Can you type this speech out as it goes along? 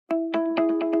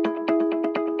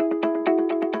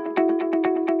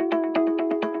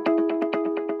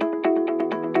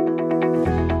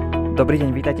Dobrý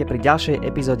deň, vítajte pri ďalšej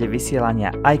epizóde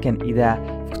vysielania I Can Idea,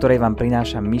 v ktorej vám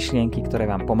prinášam myšlienky, ktoré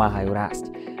vám pomáhajú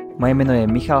rásť. Moje meno je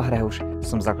Michal Hrehuš,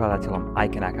 som zakladateľom I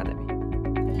Can Academy.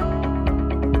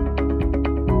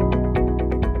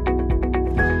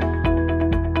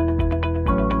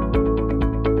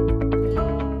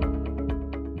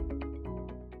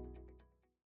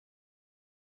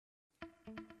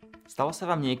 Stalo sa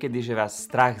vám niekedy, že vás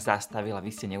strach zastavil a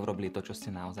vy ste neurobili to, čo ste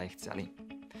naozaj chceli?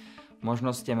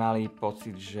 Možno ste mali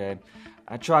pocit, že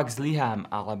čo ak zlyhám,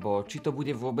 alebo či to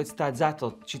bude vôbec stáť za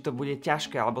to, či to bude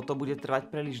ťažké, alebo to bude trvať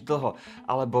príliš dlho,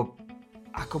 alebo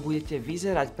ako budete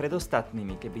vyzerať pred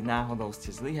ostatnými, keby náhodou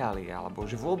ste zlyhali, alebo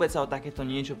že vôbec sa o takéto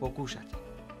niečo pokúšate.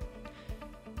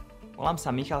 Volám sa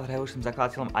Michal Hrehuš, som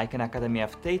zakladateľom I Can Academy a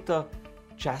v tejto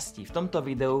časti, v tomto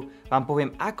videu vám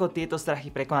poviem, ako tieto strachy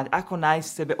prekonať, ako nájsť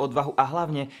v sebe odvahu a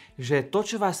hlavne, že to,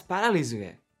 čo vás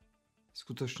paralizuje, v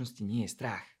skutočnosti nie je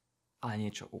strach, ale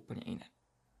niečo úplne iné.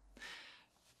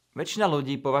 Väčšina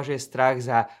ľudí považuje strach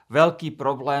za veľký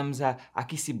problém, za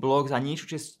akýsi blok, za niečo,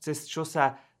 cez čo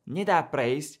sa nedá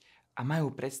prejsť a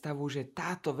majú predstavu, že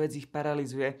táto vec ich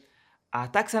paralizuje a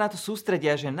tak sa na to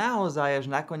sústredia, že naozaj až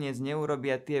nakoniec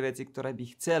neurobia tie veci, ktoré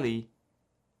by chceli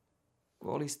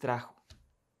kvôli strachu.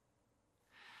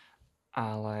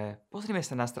 Ale pozrime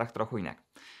sa na strach trochu inak.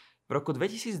 V roku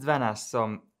 2012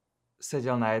 som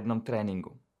sedel na jednom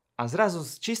tréningu. A zrazu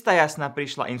čistá jasná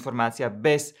prišla informácia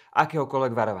bez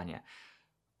akéhokoľvek varovania.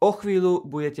 O chvíľu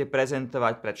budete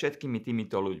prezentovať pred všetkými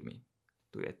týmito ľuďmi.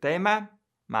 Tu je téma,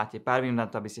 máte pár minút na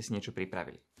to, aby ste si niečo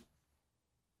pripravili.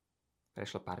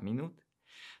 Prešlo pár minút.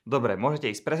 Dobre,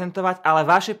 môžete ich prezentovať, ale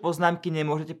vaše poznámky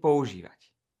nemôžete používať.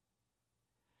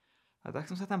 A tak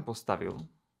som sa tam postavil.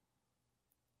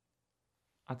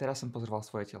 A teraz som pozoroval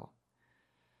svoje telo.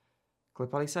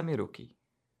 Klepali sa mi ruky.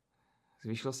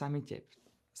 Zvýšil sa mi tep.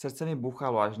 Srdce mi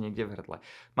búchalo až niekde v hrdle.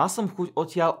 Mal som chuť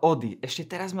odtiaľ odísť.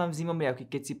 Ešte teraz mám zimomriavky,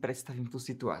 keď si predstavím tú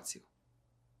situáciu.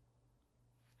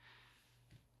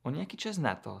 O nejaký čas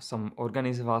na to som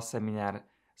organizoval seminár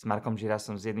s Markom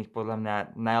Žirasom, z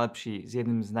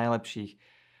jedným z najlepších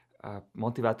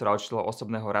motivátorov učiteľov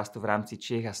osobného rastu v rámci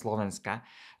Čiech a Slovenska.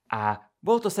 A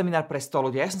bol to seminár pre 100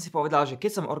 ľudí. Ja som si povedal, že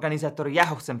keď som organizátor, ja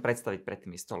ho chcem predstaviť pred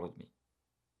tými 100 ľuďmi.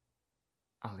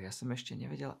 Ale ja som ešte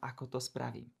nevedel, ako to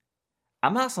spravím. A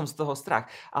mal som z toho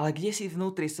strach, ale kde si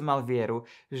vnútri som mal vieru,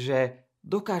 že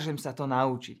dokážem sa to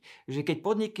naučiť. Že keď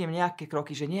podniknem nejaké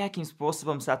kroky, že nejakým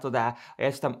spôsobom sa to dá a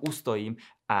ja to tam ustojím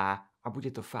a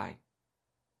bude to fajn.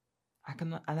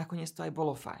 A nakoniec to aj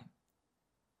bolo fajn.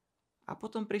 A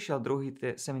potom prišiel druhý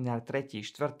seminár, tretí,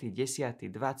 štvrtý, 10.,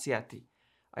 20.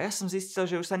 A ja som zistil,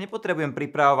 že už sa nepotrebujem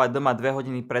pripravovať doma 2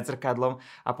 hodiny pred zrkadlom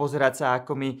a pozerať sa,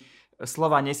 ako mi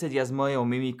slova nesedia s mojou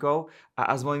mimikou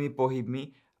a s mojimi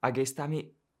pohybmi a gestami,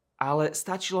 ale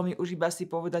stačilo mi už iba si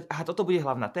povedať, aha, toto bude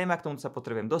hlavná téma, k tomu sa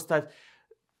potrebujem dostať,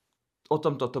 o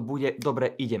tom toto bude, dobre,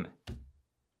 ideme.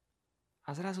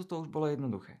 A zrazu to už bolo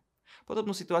jednoduché.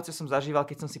 Podobnú situáciu som zažíval,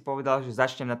 keď som si povedal, že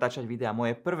začnem natáčať videa.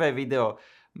 Moje prvé video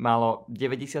malo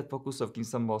 90 pokusov, kým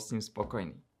som bol s ním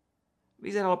spokojný.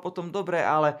 Vyzeralo potom dobre,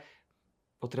 ale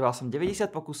potreboval som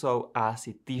 90 pokusov a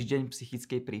asi týždeň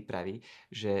psychickej prípravy,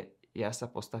 že ja sa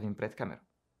postavím pred kameru.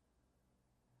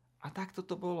 A takto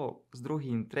to bolo s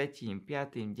 2., 3.,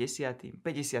 5., 10.,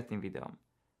 50. videom.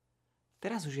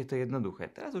 Teraz už je to jednoduché.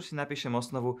 Teraz už si napíšem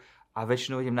osnovu a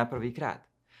väčšinou idem na prvýkrát.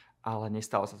 Ale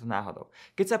nestalo sa to náhodou.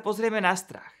 Keď sa pozrieme na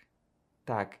strach,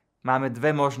 tak máme 2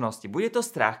 možnosti. Bude to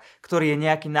strach, ktorý je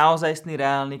nejaký naozajstný,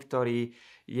 reálny, ktorý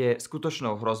je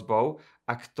skutočnou hrozbou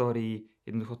a ktorý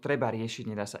jednoducho treba riešiť,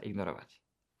 nedá sa ignorovať.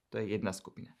 To je jedna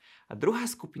skupina. A druhá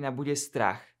skupina bude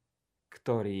strach,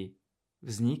 ktorý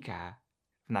vzniká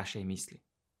v našej mysli.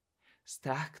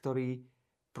 Strach, ktorý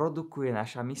produkuje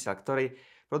naša myseľ, ktorý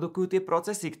produkujú tie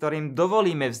procesy, ktorým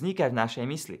dovolíme vznikať v našej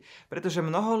mysli. Pretože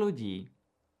mnoho ľudí,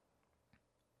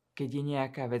 keď je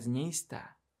nejaká vec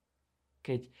neistá,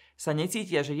 keď sa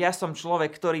necítia, že ja som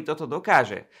človek, ktorý toto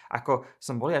dokáže, ako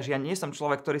som bol ja, že ja nie som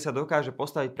človek, ktorý sa dokáže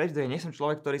postaviť pred ľudí, nie som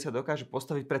človek, ktorý sa dokáže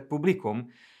postaviť pred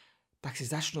publikum, tak si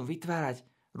začnú vytvárať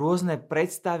rôzne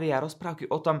predstavy a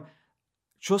rozprávky o tom,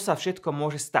 čo sa všetko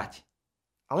môže stať.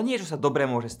 Ale nie, čo sa dobre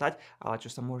môže stať, ale čo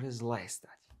sa môže zlé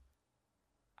stať.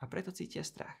 A preto cítia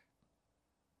strach.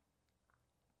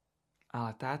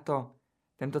 Ale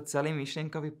tento celý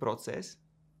myšlienkový proces,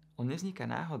 on nevzniká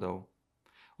náhodou.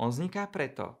 On vzniká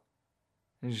preto,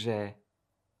 že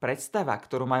predstava,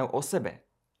 ktorú majú o sebe,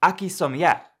 aký som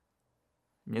ja,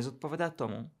 nezodpovedá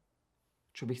tomu,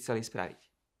 čo by chceli spraviť.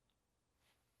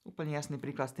 Úplne jasný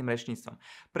príklad s tým rečníctvom.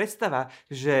 Predstava,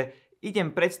 že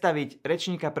idem predstaviť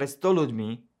rečníka pred 100 ľuďmi,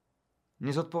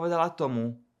 nezodpovedala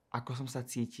tomu, ako som sa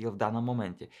cítil v danom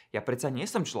momente. Ja predsa nie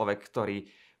som človek,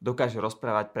 ktorý dokáže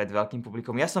rozprávať pred veľkým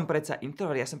publikom. Ja som predsa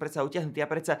introvert, ja som predsa utiahnutý, ja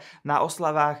predsa na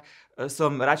oslavách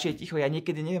som radšej ticho, ja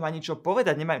niekedy neviem ani čo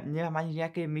povedať, nemám ani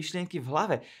nejaké myšlienky v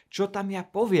hlave. Čo tam ja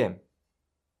poviem?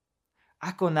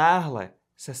 Ako náhle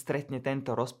sa stretne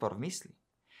tento rozpor v mysli,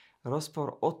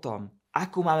 rozpor o tom,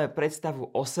 akú máme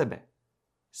predstavu o sebe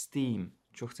s tým,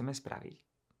 čo chceme spraviť,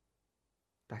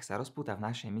 tak sa rozpúta v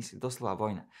našej mysli doslova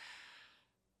vojna.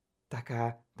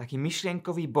 Taký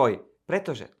myšlienkový boj,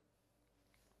 pretože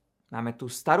máme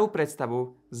tú starú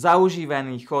predstavu,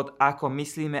 zaužívaný chod, ako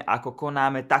myslíme, ako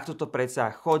konáme, takto to predsa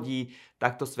chodí,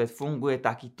 takto svet funguje,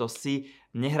 takýto si,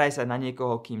 nehraj sa na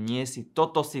niekoho, kým nie si,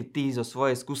 toto si ty zo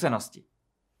svojej skúsenosti.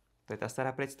 To je tá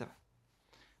stará predstava.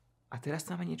 A teraz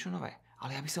máme niečo nové,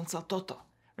 ale ja by som chcel toto.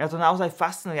 Mňa to naozaj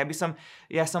fascinuje,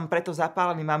 ja som preto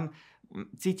zapálený,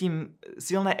 cítim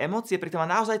silné emócie, pritom a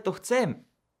naozaj to chcem.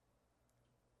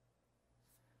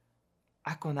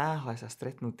 Ako náhle sa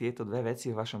stretnú tieto dve veci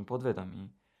v vašom podvedomí,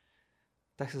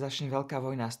 tak sa začne veľká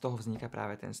vojna a z toho vzniká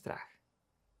práve ten strach.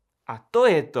 A to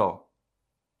je to,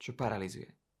 čo paralizuje.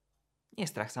 Nie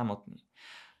strach samotný.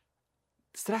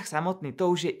 Strach samotný to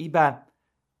už je iba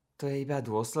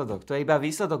dôsledok, to je iba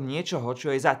výsledok niečoho, čo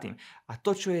je za tým. A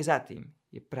to, čo je za tým,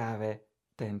 je práve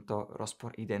tento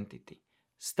rozpor identity.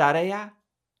 Staré ja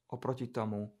oproti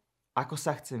tomu, ako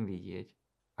sa chcem vidieť,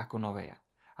 ako nové ja.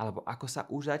 Alebo ako sa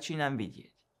už začínam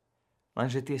vidieť.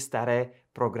 Lenže tie staré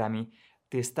programy,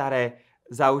 tie staré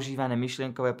zaužívané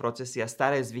myšlienkové procesy a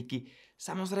staré zvyky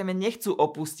samozrejme nechcú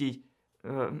opustiť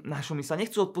našu mysl,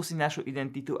 nechcú odpustiť našu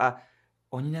identitu a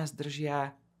oni nás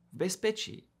držia v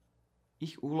bezpečí.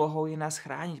 Ich úlohou je nás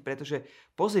chrániť, pretože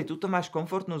pozri, tuto máš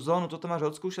komfortnú zónu, toto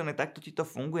máš odskúšané, takto ti to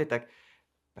funguje, tak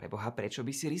preboha, prečo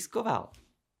by si riskoval?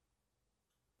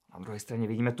 Na druhej strane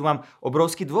vidíme, tu mám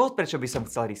obrovský dôvod, prečo by som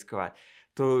chcel riskovať.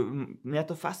 Mňa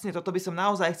to fascinuje, toto by som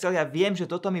naozaj chcel, ja viem, že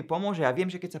toto mi pomôže, ja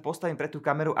viem, že keď sa postavím pred tú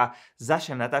kameru a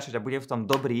začnem natáčať a budem v tom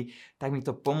dobrý, tak mi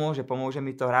to pomôže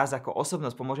mi to raz ako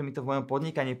osobnosť, pomôže mi to v mojom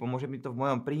podnikaní, pomôže mi to v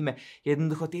mojom príjme.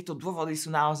 Jednoducho tieto dôvody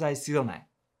sú naozaj silné.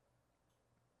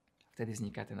 Vtedy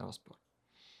vzniká ten rozpor.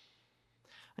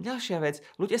 A ďalšia vec,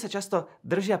 ľudia sa často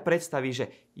držia predstavy, že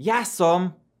ja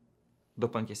som,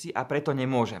 doplňte si, a preto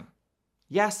nemôžem.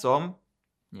 Ja som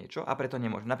niečo a preto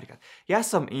nemôžem. Napríklad, ja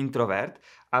som introvert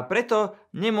a preto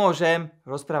nemôžem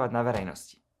rozprávať na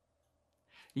verejnosti.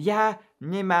 Ja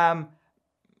nemám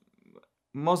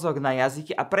mozog na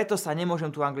jazyky a preto sa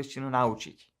nemôžem tú angličtinu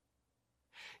naučiť.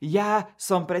 Ja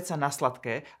som predsa na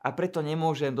sladké a preto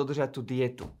nemôžem dodržať tú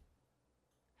dietu.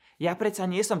 Ja predsa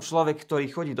nie som človek,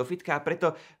 ktorý chodí do fitka a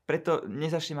preto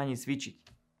nezačnem ani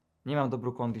cvičiť. Nemám dobrú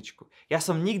kondičku. Ja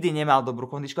som nikdy nemal dobrú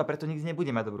kondičku a preto nikdy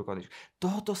nebudem mať dobrú kondičku.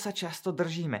 Tohoto sa často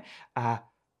držíme. A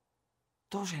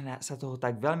to, že sa toho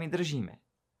tak veľmi držíme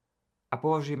a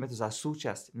považujeme to za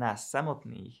súčasť nás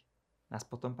samotných, nás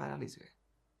potom paralizuje.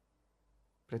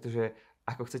 Pretože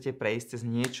ako chcete prejsť cez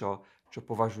niečo, čo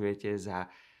považujete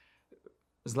za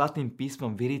zlatým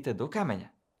písmom vyrité do kameňa,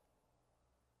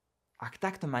 ak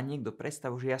takto má niekto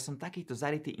predstavu, že ja som takýto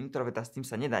zarytý introvert a s tým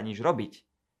sa nedá nič robiť,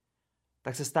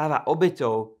 tak sa stáva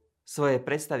obeťou svojej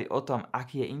predstavy o tom,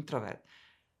 aký je introvert.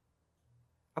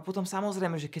 A potom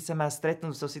samozrejme, že keď sa má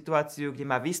stretnúť so situáciou, kde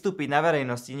má vystúpiť na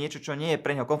verejnosti niečo, čo nie je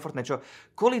pre ňo komfortné, čo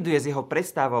koliduje s jeho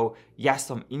predstavou ja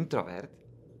som introvert,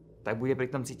 tak bude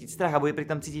pritom cítiť strach a bude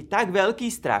pritom cítiť tak veľký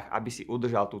strach, aby si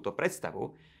udržal túto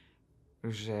predstavu,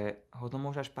 že ho to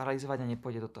môže až paralizovať a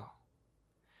nepôjde do toho.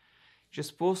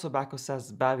 Že spôsob, ako sa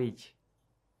zbaviť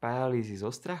paralýzy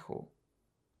zo strachu,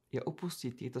 je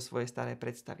opustiť tieto svoje staré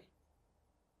predstavy.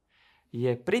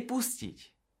 Je pripustiť,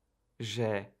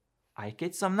 že aj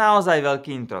keď som naozaj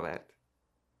veľký introvert,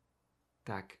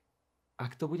 tak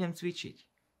ak to budem cvičiť,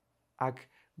 ak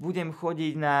budem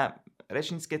chodiť na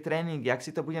rečnícke tréningy, ak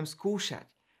si to budem skúšať,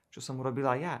 čo som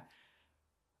urobila ja,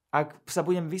 ak sa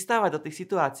budem vystávať do tých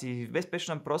situácií v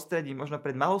bezpečnom prostredí, možno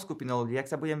pred malou skupinou ľudí,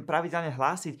 ak sa budem pravidelne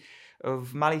hlásiť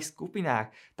v malých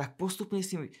skupinách, tak postupne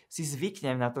si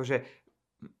zvyknem na to, že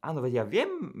áno, veď ja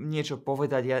viem niečo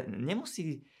povedať, ja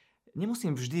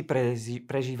nemusím vždy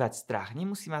prežívať strach,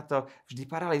 nemusí ma to vždy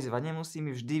paralizovať, nemusí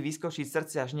mi vždy vyskočiť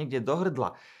srdce až niekde do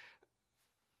hrdla.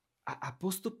 A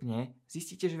postupne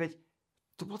zistíte, že veď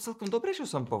to bolo celkom dobre, čo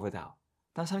som povedal.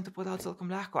 Tam sa mi to povedalo celkom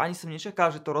ľahko. Ani som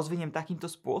nečakal, že to rozviniem takýmto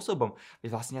spôsobom.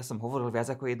 Veď vlastne ja som hovoril viac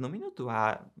ako 1 minútu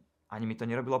a ani mi to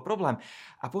nerobilo problém.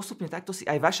 A postupne takto si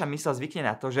aj vaša myseľ zvykne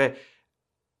na to, že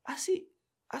asi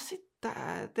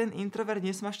ten introvert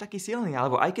nie som až taký silný,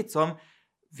 alebo aj keď som,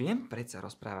 viem predsa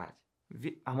rozprávať.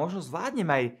 A možno zvládnem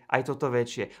aj toto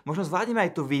väčšie, možno zvládnem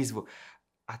aj tú výzvu.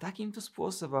 A takýmto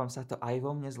spôsobom sa to aj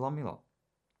vo mne zlomilo.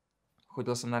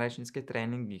 Chodil som na rečnícke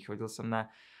tréningy, chodil som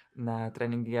na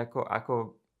tréningy,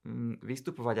 ako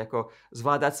vystupovať, ako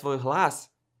zvládať svoj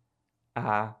hlas.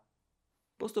 A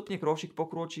postupne krôčik po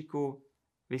krôčiku,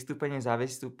 vystúpenie za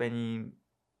vystúpením,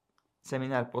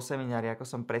 seminár po seminári, ako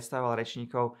som predstavoval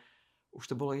rečníkov, už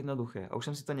to bolo jednoduché a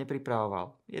už som si to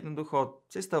nepripravoval. Jednoducho,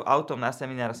 cestou autom na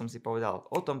seminár som si povedal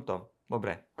o tomto,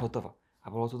 dobre, hotovo.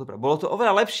 A bolo to dobré. Bolo to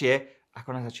oveľa lepšie ako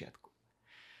na začiatku.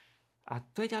 A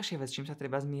to je ďalšia vec, s čím sa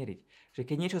treba zmieriť. Že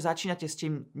keď niečo začínate, s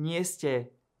čím nie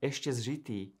ste ešte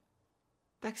zžití,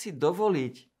 tak si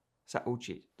dovoliť sa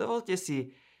učiť. Dovolte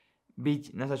si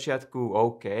byť na začiatku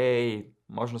OK,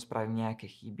 možno spravím nejaké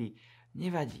chyby.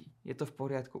 Nevadí, je to v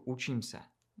poriadku, učím sa.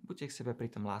 Buďte k sebe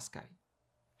pritom láskaví.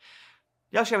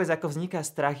 Ďalšia vec, ako vzniká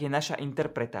strach, je naša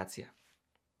interpretácia.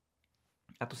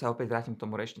 A tu sa opäť vrátim k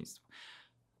tomu rečníctvu.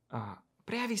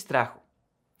 Prejavy strachu.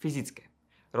 Fyzické.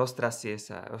 Roztrasú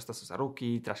sa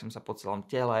ruky, traším sa po celom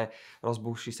tele,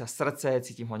 rozbúši sa srdce,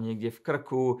 cítim ho niekde v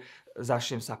krku,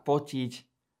 začnem sa potiť.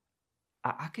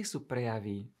 A aké sú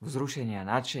prejavy vzrušenia,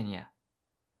 nadšenia?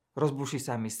 Rozbúši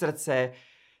sa mi srdce,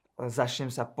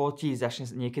 začnem sa potiť,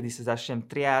 niekedy sa začnem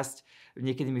triasť,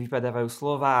 niekedy mi vypadávajú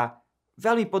slová.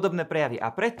 Veľmi podobné prejavy.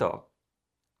 A preto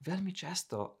veľmi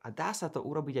často, a dá sa to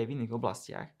urobiť aj v iných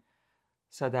oblastiach,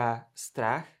 sa dá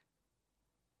strach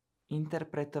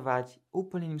interpretovať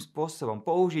úplným spôsobom.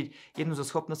 Použiť jednu zo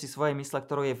schopností svojej mysle,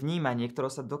 ktorou je vnímanie, ktorou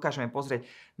sa dokážeme pozrieť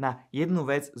na jednu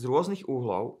vec z rôznych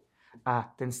uhlov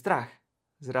a ten strach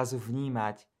zrazu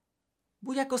vnímať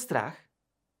buď ako strach,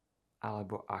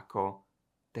 alebo ako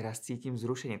teraz cítim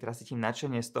vzrušenie, teraz cítim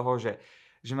nadšenie z toho,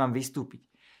 že mám vystúpiť.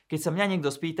 Keď sa mňa niekto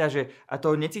spýta, že a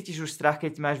to necítiš už strach,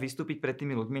 keď máš vystúpiť pred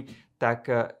tými ľuďmi, tak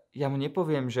ja mu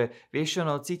nepoviem, že vieš čo,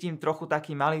 no cítim trochu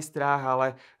taký malý strach,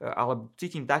 ale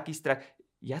cítim taký strach.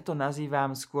 Ja to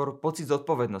nazývam skôr pocit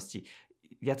zodpovednosti.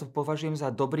 Ja to považujem za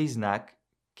dobrý znak,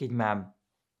 keď mám,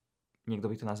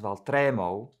 niekto by to nazval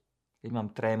trémou, keď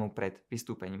mám trému pred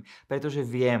vystúpením. Pretože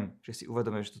viem, že si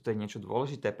uvedomujem, že toto je niečo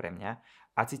dôležité pre mňa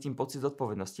a cítim pocit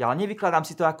zodpovednosti. Ale nevykladám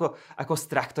si to ako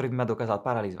strach, ktorý by ma dokázal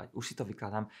paralizovať. Už si to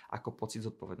vykladám ako pocit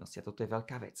zodpovednosti. A toto je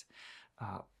veľká vec.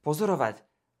 Pozorovať,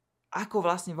 ako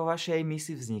vlastne vo vašej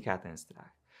mysli vzniká ten strach.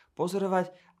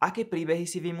 Pozorovať, aké príbehy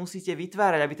si vy musíte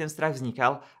vytvárať, aby ten strach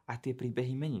vznikal a tie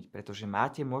príbehy meniť. Pretože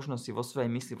máte možnosť si vo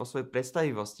svojej mysli, vo svojej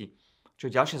predstavivosti, čo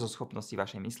je ďalšia zo schopností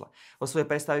vašej mysle. Vo svojej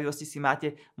predstavivosti si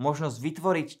máte možnosť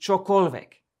vytvoriť čokoľvek.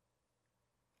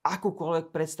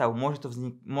 Akúkoľvek predstavu.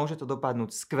 Môže to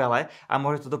dopadnúť skvele a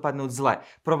môže to dopadnúť zle.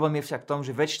 Problém je však v tom,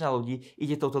 že väčšina ľudí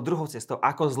ide touto druhou cestou.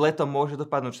 Ako zle to môže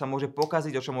dopadnúť, čo sa môže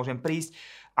pokaziť, o čo môžem prísť,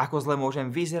 ako zle môžem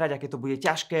vyzerať, aké to bude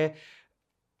ťažké,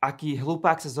 aký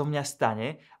hlupák sa zo mňa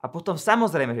stane a potom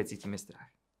samozrejme, že cítime strach.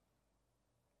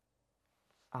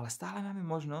 Ale stále máme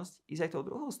možnosť ísť aj tou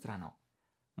druhou stranou.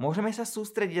 Môžeme sa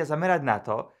sústrediť a zamerať na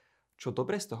to, čo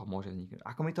dobre z toho môže vzniknúť,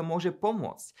 ako mi to môže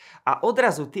pomôcť. A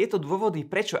odrazu tieto dôvody,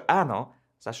 prečo áno,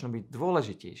 začnú byť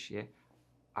dôležitejšie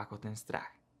ako ten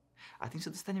strach. A tým sa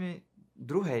dostaneme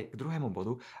k druhému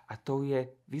bodu a to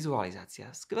je vizualizácia.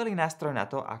 Skvelý nástroj na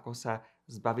to, ako sa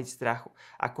zbaviť strachu,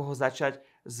 ako ho začať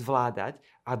zvládať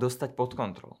a dostať pod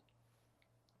kontrolu.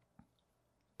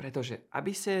 Pretože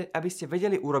aby ste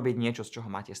vedeli urobiť niečo, z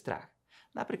čoho máte strach,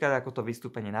 napríklad ako to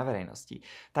vystúpenie na verejnosti,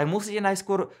 tak musíte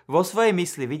najskôr vo svojej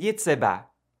mysli vidieť seba,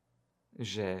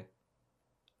 že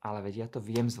ale veď ja to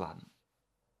viem zvládnuť.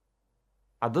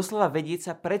 A doslova vedieť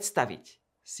sa predstaviť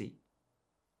si,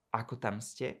 ako tam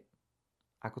ste,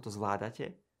 ako to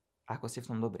zvládate, ako ste v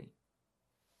tom dobrí.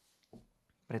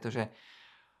 Pretože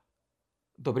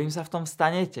dobrým sa v tom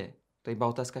stanete, to je iba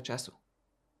otázka času.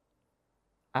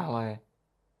 Ale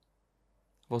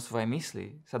vo svojej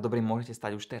mysli sa dobrým môžete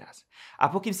stať už teraz.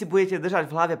 A pokým si budete držať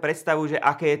v hlave predstavu, že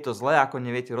aké je to zlé, ako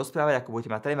neviete rozprávať, ako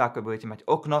budete mať trému, ako budete mať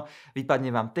okno,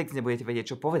 vypadne vám text, nebudete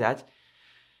vedieť, čo povedať,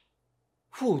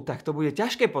 tak to bude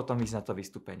ťažké potom ísť na to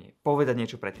vystúpenie, povedať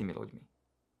niečo pred tými ľuďmi.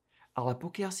 Ale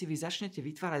pokiaľ si vy začnete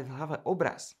vytvárať v hlave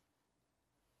obraz,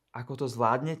 ako to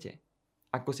zvládnete,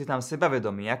 ako ste tam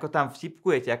sebavedomí, ako tam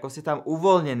vtipkujete, ako ste tam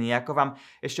uvoľnení, ako vám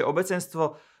ešte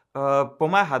obecenstvo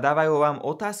pomáha, dávajú vám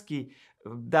otázky,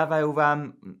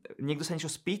 niekto sa niečo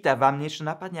spýta, vám niečo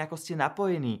napadne, ako ste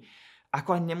napojení,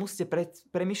 ako ani nemusíte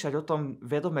premýšľať o tom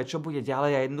vedome, čo bude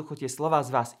ďalej a jednoducho tie slová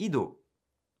z vás idú,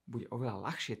 bude oveľa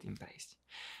ľahšie tým prejsť.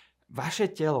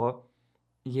 Vaše telo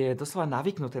je doslova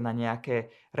navyknuté na nejaké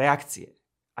reakcie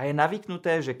a je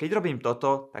navyknuté, že keď robím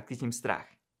toto, tak cítim strach.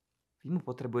 Vy mu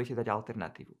potrebujete dať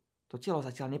alternatívu. To telo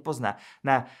zatiaľ nepozná.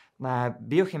 Na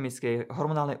biochemickej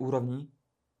hormonálnej úrovni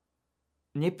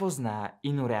nepozná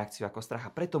inú reakciu ako strach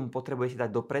a preto mu potrebujete dať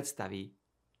do predstavy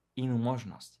inú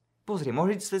možnosť. Pozri,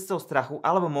 môžeš ísť cestou strachu,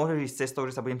 alebo môžeš ísť cestou,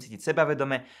 že sa budem cítiť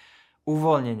sebavedome,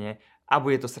 uvoľnenie a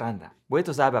bude to sranda. Bude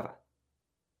to zábava.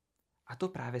 A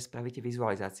to práve spravíte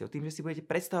vizualizáciou. Tým, že si budete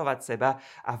predstavovať seba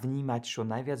a vnímať čo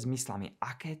najviac zmyslami.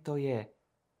 Aké to je,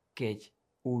 keď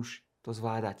už to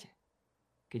zvládate.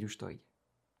 Keď už to ide.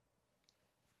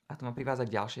 A to ma privádza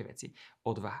k ďalšej veci.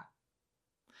 Odvaha.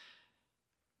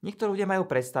 Niektorí ľudia majú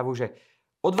predstavu, že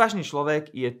odvážny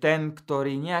človek je ten,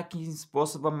 ktorý nejakým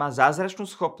spôsobom má zázračnú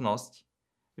schopnosť,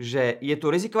 že je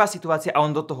tu riziková situácia a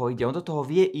on do toho ide. On do toho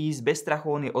vie ísť bez strachu,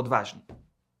 on je odvážny.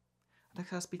 A tak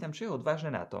sa vás pýtam, čo je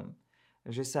odvážne na tom,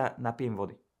 že sa napijem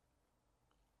vody.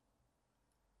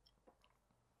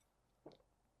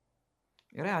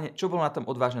 Reálne, čo bolo na tom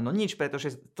odvážne? No nič,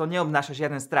 pretože to neobnáša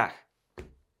žiaden strach.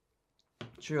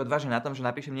 Čo je odvážne na tom, že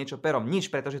napíšem niečo perom?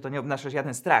 Nič, pretože to neobnáša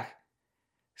žiaden strach.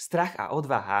 Strach a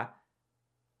odvaha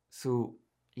sú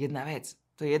jedna vec.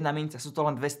 To je jedna minca, sú to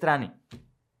len dve strany.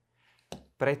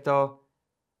 Preto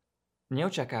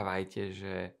neočakávajte,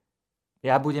 že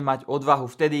ja budem mať odvahu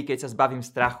vtedy, keď sa zbavím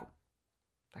strachu.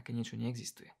 Také niečo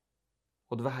neexistuje.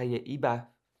 Odvaha je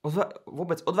iba...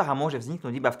 Vôbec odvaha môže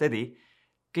vzniknúť iba vtedy,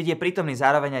 keď je prítomný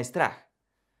zároveň aj strach.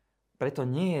 Preto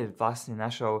nie je vlastne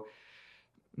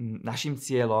našim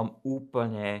cieľom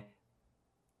úplne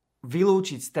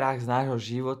vylúčiť strach z nášho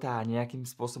života a nejakým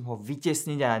spôsobom ho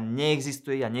vytesniť a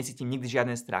neexistuje a necítim nikdy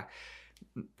žiaden strach.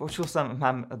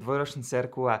 Mám dvojročnú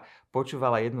dcerku a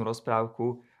počúvala jednu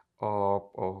rozprávku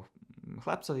o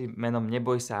chlapcovi menom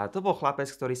Neboj sa. To bol chlapec,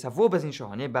 ktorý sa vôbec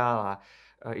ničoho nebál a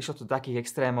išlo to do takých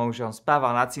extrémov, že on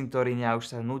spával na cintoríne a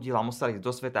už sa nudil a musel ísť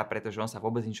do sveta, pretože on sa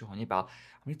vôbec ničoho nebál.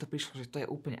 A mne to prišlo, že to je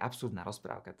úplne absurdná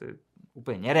rozprávka. To je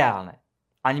úplne nereálne.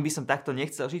 Ani by som takto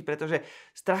nechcel žiť, pretože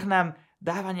strach nám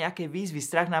dáva nejaké výzvy.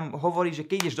 Strach nám hovorí, že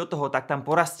keď ideš do toho, tak tam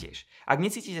porastieš. Ak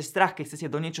necítite strach, keď chcete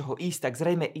do niečoho ísť, tak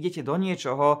zrejme idete do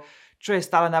niečoho, čo je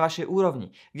stále na vašej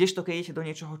úrovni. Kdežto keď idete do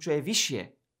niečoho, čo je vyššie,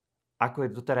 ako je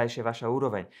doterajšia vaša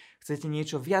úroveň, chcete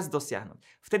niečo viac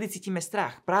dosiahnuť. Vtedy cítime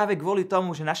strach. Práve kvôli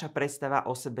tomu, že naša predstava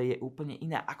o sebe je úplne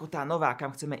iná ako tá nová, kam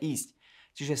chceme ísť.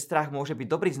 Čiže strach môže byť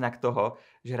dobrý znak toho,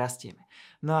 že rastieme.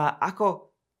 No a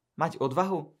ako mať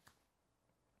odvahu?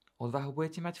 Odvahu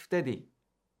budete mať vtedy,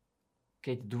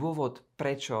 keď dôvod,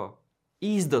 prečo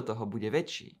ísť do toho, bude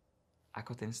väčší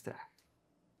ako ten strach.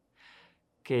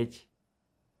 Keď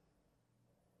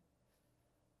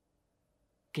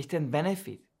ten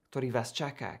benefit, ktorý vás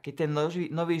čaká, keď ten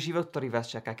nový život, ktorý vás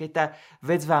čaká, keď tá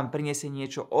vec vám prinesie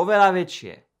niečo oveľa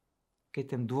väčšie,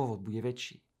 keď ten dôvod bude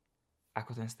väčší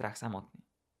ako ten strach samotný.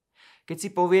 Keď si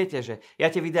poviete, že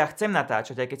ja tie videá chcem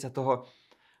natáčať, aj keď sa toho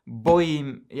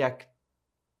bojím, jak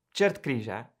čert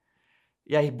kríža,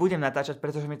 ja ich budem natáčať,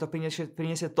 pretože mi to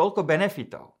priniesie toľko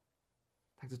benefitov.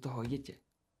 Tak do toho idete.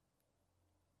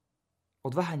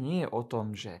 Odvaha nie je o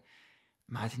tom, že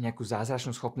máte nejakú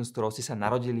zázračnú schopnosť, ktorou ste sa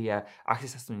narodili a ak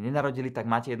ste sa s tým nenarodili, tak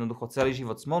máte jednoducho celý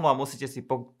život smolu a musíte si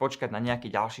počkať na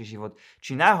nejaký ďalší život.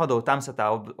 Či náhodou tam sa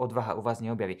tá odvaha u vás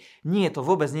neobjaví. Nie, to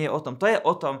vôbec nie je o tom. To je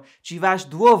o tom, či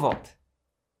váš dôvod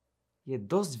je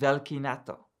dosť veľký na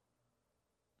to,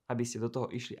 aby ste do toho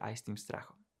išli aj s tým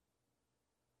strachom.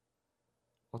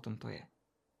 O tom to je.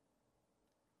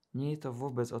 Nie je to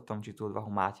vôbec o tom, či tú odvahu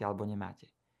máte alebo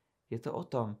nemáte. Je to o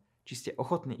tom, či ste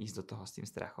ochotní ísť do toho s tým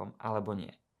strachom alebo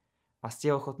nie. A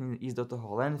ste ochotní ísť do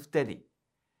toho len vtedy,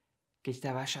 keď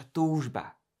tá vaša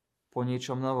túžba po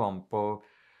niečom novom, po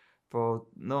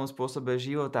novom spôsobe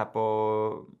života,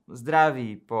 po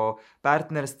zdraví, po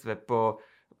partnerstve, po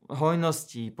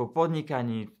hojnosti, po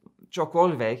podnikaní,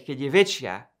 čokoľvek, keď je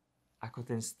väčšia ako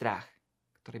ten strach,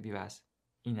 ktorý by vás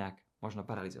inak možno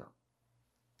paralizoval.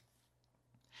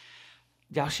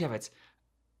 Ďalšia vec.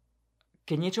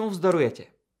 Keď niečomu vzdorujete,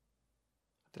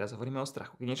 teraz hovoríme o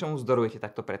strachu, keď niečomu vzdorujete,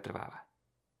 tak to pretrváva.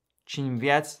 Čím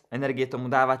viac energie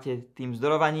tomu dávate tým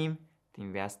vzdorovaním,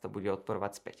 tým viac to bude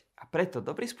odporovať späť. A preto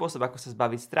dobrý spôsob, ako sa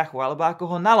zbaviť strachu, alebo ako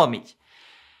ho nalomiť,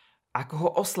 ako ho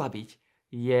oslabiť,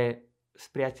 je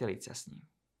spriateliť sa s ním.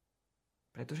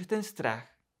 Pretože ten strach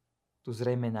tu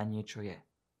zrejme na niečo je.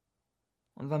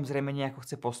 On vám zrejme nejako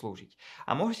chce poslúžiť.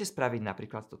 A môžete spraviť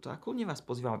napríklad toto. A kľudne vás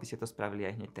pozývam, aby ste to spravili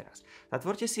aj hneď teraz.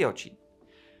 Zatvorte si oči.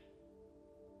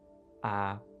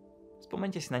 A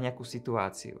spomente si na nejakú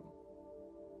situáciu,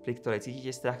 pri ktorej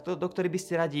cítite strach, do ktorej by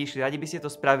ste radi išli. Radi by ste to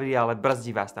spravili, ale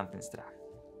brzdí vás tam ten strach.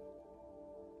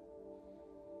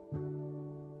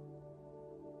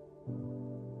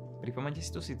 Pripomeňte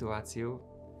si tú situáciu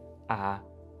a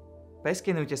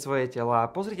preskenujte svoje telo a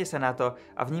pozrite sa na to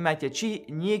a vnímajte, či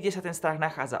niekde sa ten strach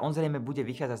nachádza. On zrejme bude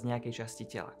vychádzať z nejakej časti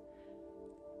tela.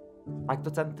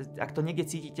 Ak to niekde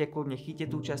cítite, kľudne chyťte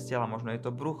tú časť tela. Možno je to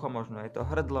brucho, možno je to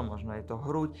hrdlo, možno je to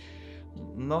hruď,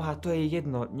 Noha, to je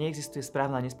jedno, neexistuje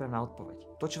správna a nesprávna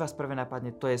odpoveď. To, čo vás prvé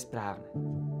napadne, to je správne.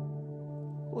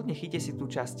 Ľudne chyťte si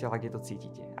tú časť tela, kde to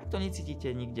cítite. Ak to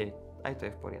necítite nikde, aj to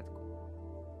je v poriadku.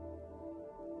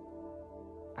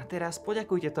 A teraz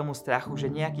poďakujte tomu strachu, že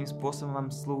nejakým spôsobom vám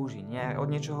slúži, od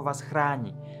niečoho vás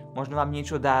chráni, možno vám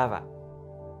niečo dáva,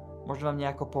 možno vám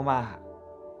nejako pomáha.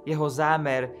 Jeho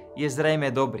zámer je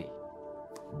zrejme dobrý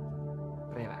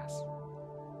pre vás.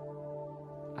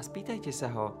 A spýtajte sa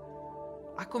ho,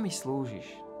 ako mi slúžiš?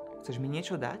 Chceš mi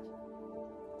niečo dať?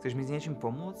 Chceš mi s niečím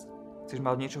pomôcť? Chceš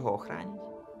ma od niečoho ochrániť?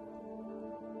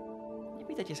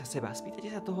 Nepýtajte sa seba, spýtajte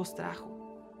sa toho strachu.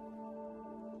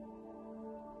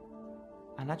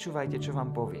 A načúvajte, čo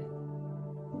vám povie.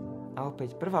 A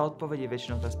opäť, prvá odpoveď je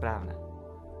väčšinou tá správna.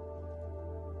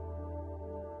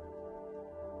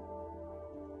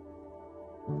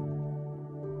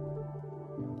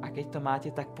 A keď to máte,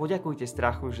 tak poďakujte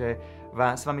strachu, že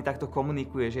s vami takto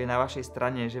komunikuje, že je na vašej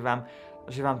strane, že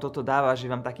vám toto dáva, že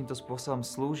vám takýmto spôsobom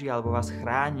slúži alebo vás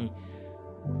chráni.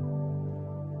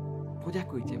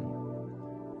 Poďakujte mu.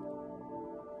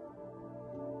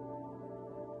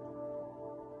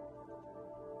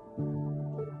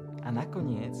 A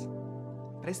nakoniec,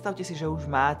 predstavte si, že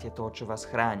už máte to, čo vás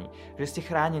chráni. Že ste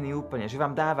chránení úplne, že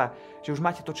vám dáva, že už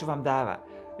máte to, čo vám dáva.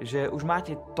 Že už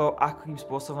máte to, akým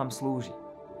spôsobom vám slúži.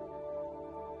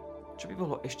 Čo by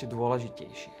bolo ešte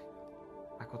dôležitejšie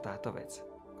ako táto vec,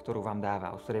 ktorú vám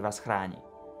dáva, od ktorej vás chráni?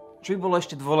 Čo by bolo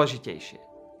ešte dôležitejšie?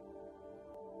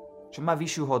 Čo má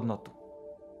vyššiu hodnotu?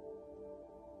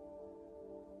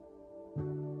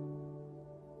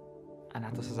 A na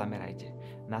to sa zamerajte.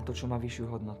 Na to, čo má vyššiu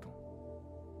hodnotu.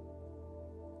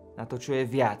 Na to, čo je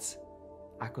viac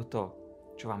ako to,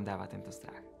 čo vám dáva tento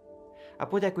strach. A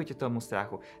poďakujte tomu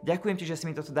strachu. Ďakujem ti, že si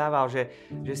mi toto dával, že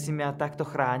si mňa takto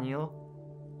chránil.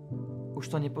 Už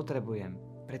to nepotrebujem,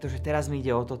 pretože teraz mi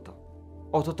ide o toto.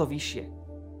 O toto vyššie.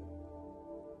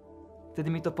 Vtedy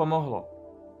mi to pomohlo.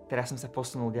 Teraz som sa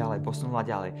posunula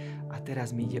ďalej. A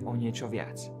teraz mi ide o niečo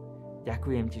viac.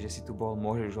 Ďakujem ti, že si tu bol,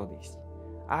 môžeš odísť.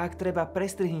 A ak treba,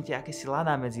 prestrihnite akési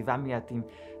laná medzi vami a tým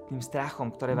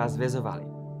strachom, ktoré vás väzovali.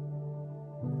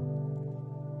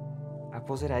 A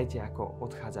pozerajte, ako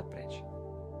odchádza preč.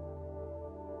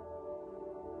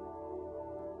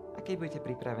 A keď budete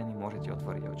pripravení, môžete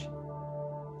otvoriť oči.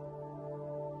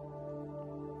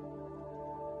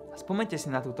 A spomeňte si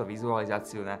na túto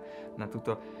vizualizáciu, na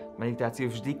túto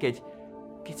meditáciu vždy,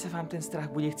 keď sa vám ten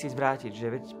strach bude chcieť vrátiť, že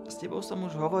veď s tebou som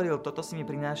už hovoril, toto si mi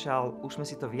prinášal, už sme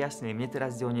si to vyjasnili, mne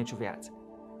teraz ide o niečo viac.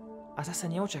 A zasa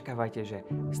neočakávajte, že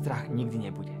strach nikdy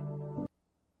nebude.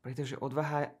 Pretože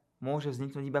odvaha môže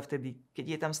vzniknúť iba vtedy, keď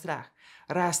je tam strach.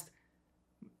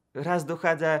 K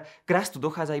rastu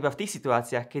dochádza iba v tých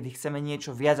situáciách, kedy chceme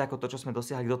niečo viac ako to, čo sme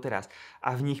dosiahli doteraz.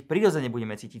 A v nich prirodzene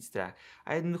budeme cítiť strach.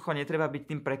 A jednoducho netreba byť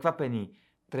tým prekvapený.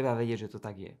 Treba vedieť, že to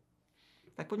tak je.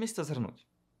 Tak poďme si to zhrnúť.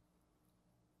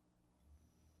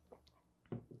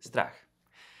 Strach.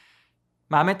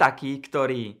 Máme taký,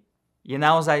 ktorý je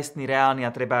naozajstný, reálny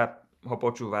a treba ho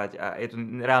počúvať a je to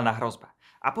reálna hrozba.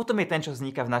 A potom je ten, čo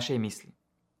vzniká v našej mysli.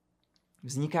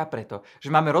 Vzniká preto,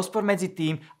 že máme rozpor medzi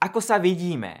tým, ako sa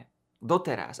vidíme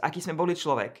doteraz, aký sme boli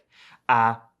človek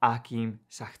a akým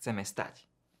sa chceme stať.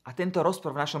 A tento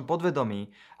rozpor v našom podvedomí,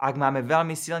 ak máme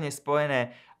veľmi silne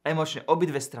spojené emočne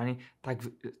obidve strany, tak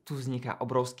tu vzniká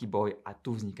obrovský boj a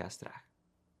tu vzniká strach.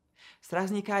 Strach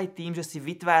vzniká aj tým, že si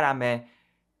vytvárame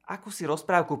akúsi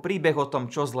rozprávku, príbeh o tom,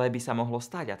 čo zlé by sa mohlo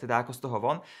stať. A teda ako z toho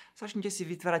von, začnite si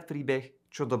vytvárať príbeh,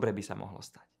 čo dobre by sa mohlo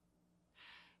stať.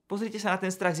 Pozrite sa na ten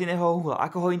strach z iného uhla.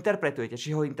 Ako ho interpretujete?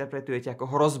 Či ho interpretujete ako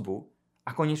hrozbu,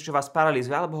 ako niečo, čo vás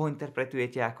paralizuje, alebo ho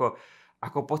interpretujete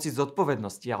ako pocit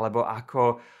zodpovednosti, alebo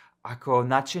ako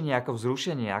nadšenie, ako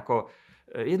vzrušenie, ako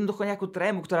jednoducho nejakú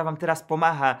trému, ktorá vám teraz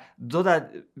pomáha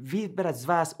vyberať z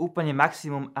vás úplne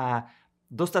maximum a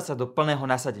dostať sa do plného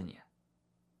nasadenia.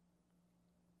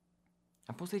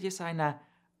 A pozrite sa aj na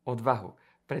odvahu,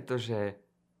 pretože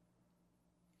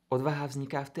odvaha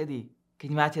vzniká vtedy,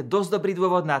 keď máte dosť dobrý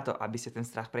dôvod na to, aby ste ten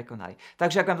strach prekonali.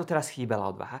 Takže ak vám to teraz chýbala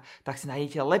odvaha, tak si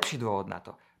nájdete lepší dôvod na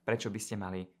to, prečo by ste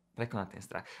mali prekonať ten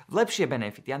strach. Lepšie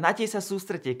benefity a na tie sa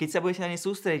sústredite. Keď sa budete na ne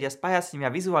sústrediť a spájať s nimi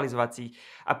a vizualizovať si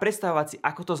a predstavovať si,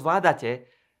 ako to zvládate,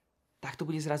 tak to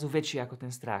bude zrazu väčšie ako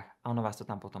ten strach a ono vás to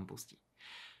tam potom pustí.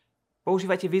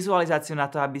 Používajte vizualizáciu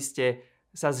na to, aby ste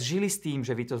sa zžili s tým,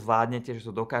 že vy to zvládnete, že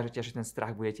to dokážete a že ten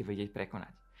strach budete vedieť prekonať.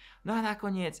 No a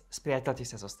nakoniec spriateľte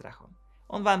sa so strachom.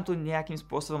 On vám tu nejakým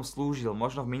spôsobom slúžil,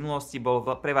 možno v minulosti bol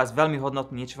pre vás veľmi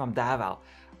hodnotný, niečo vám dával,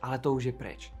 ale to už je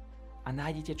preč. A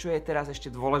nájdete, čo je teraz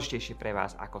ešte dôležitejšie pre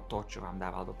vás ako to, čo vám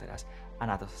dával doteraz. A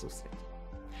na to sa sústredite.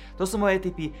 To sú moje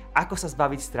tipy, ako sa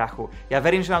zbaviť strachu. Ja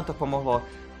verím, že vám to pomohlo.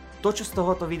 To, čo z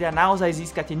tohoto videa naozaj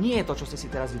získate, nie je to, čo ste si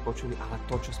teraz vypočuli, ale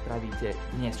to, čo spravíte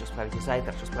dnes, čo spravíte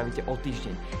zajtra, čo spravíte o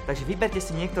týždeň. Takže vyberte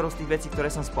si niektorú z tých vecí, ktoré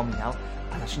som spomínal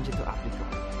a začnite to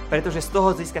aplikovať. Pretože z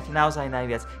toho získate naozaj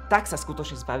najviac, tak sa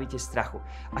skutočne zbavíte strachu.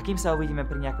 A kým sa uvidíme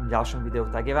pri nejakom ďalšom videu,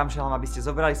 tak ja vám želám, aby ste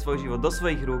zobrali svoj život do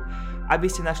svojich rúk, aby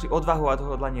ste našli odvahu a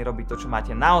odhodlanie robiť to, čo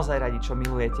máte naozaj radi, čo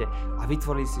milujete a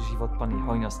vytvorili si život plný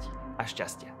hojnosti a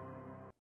šťastia.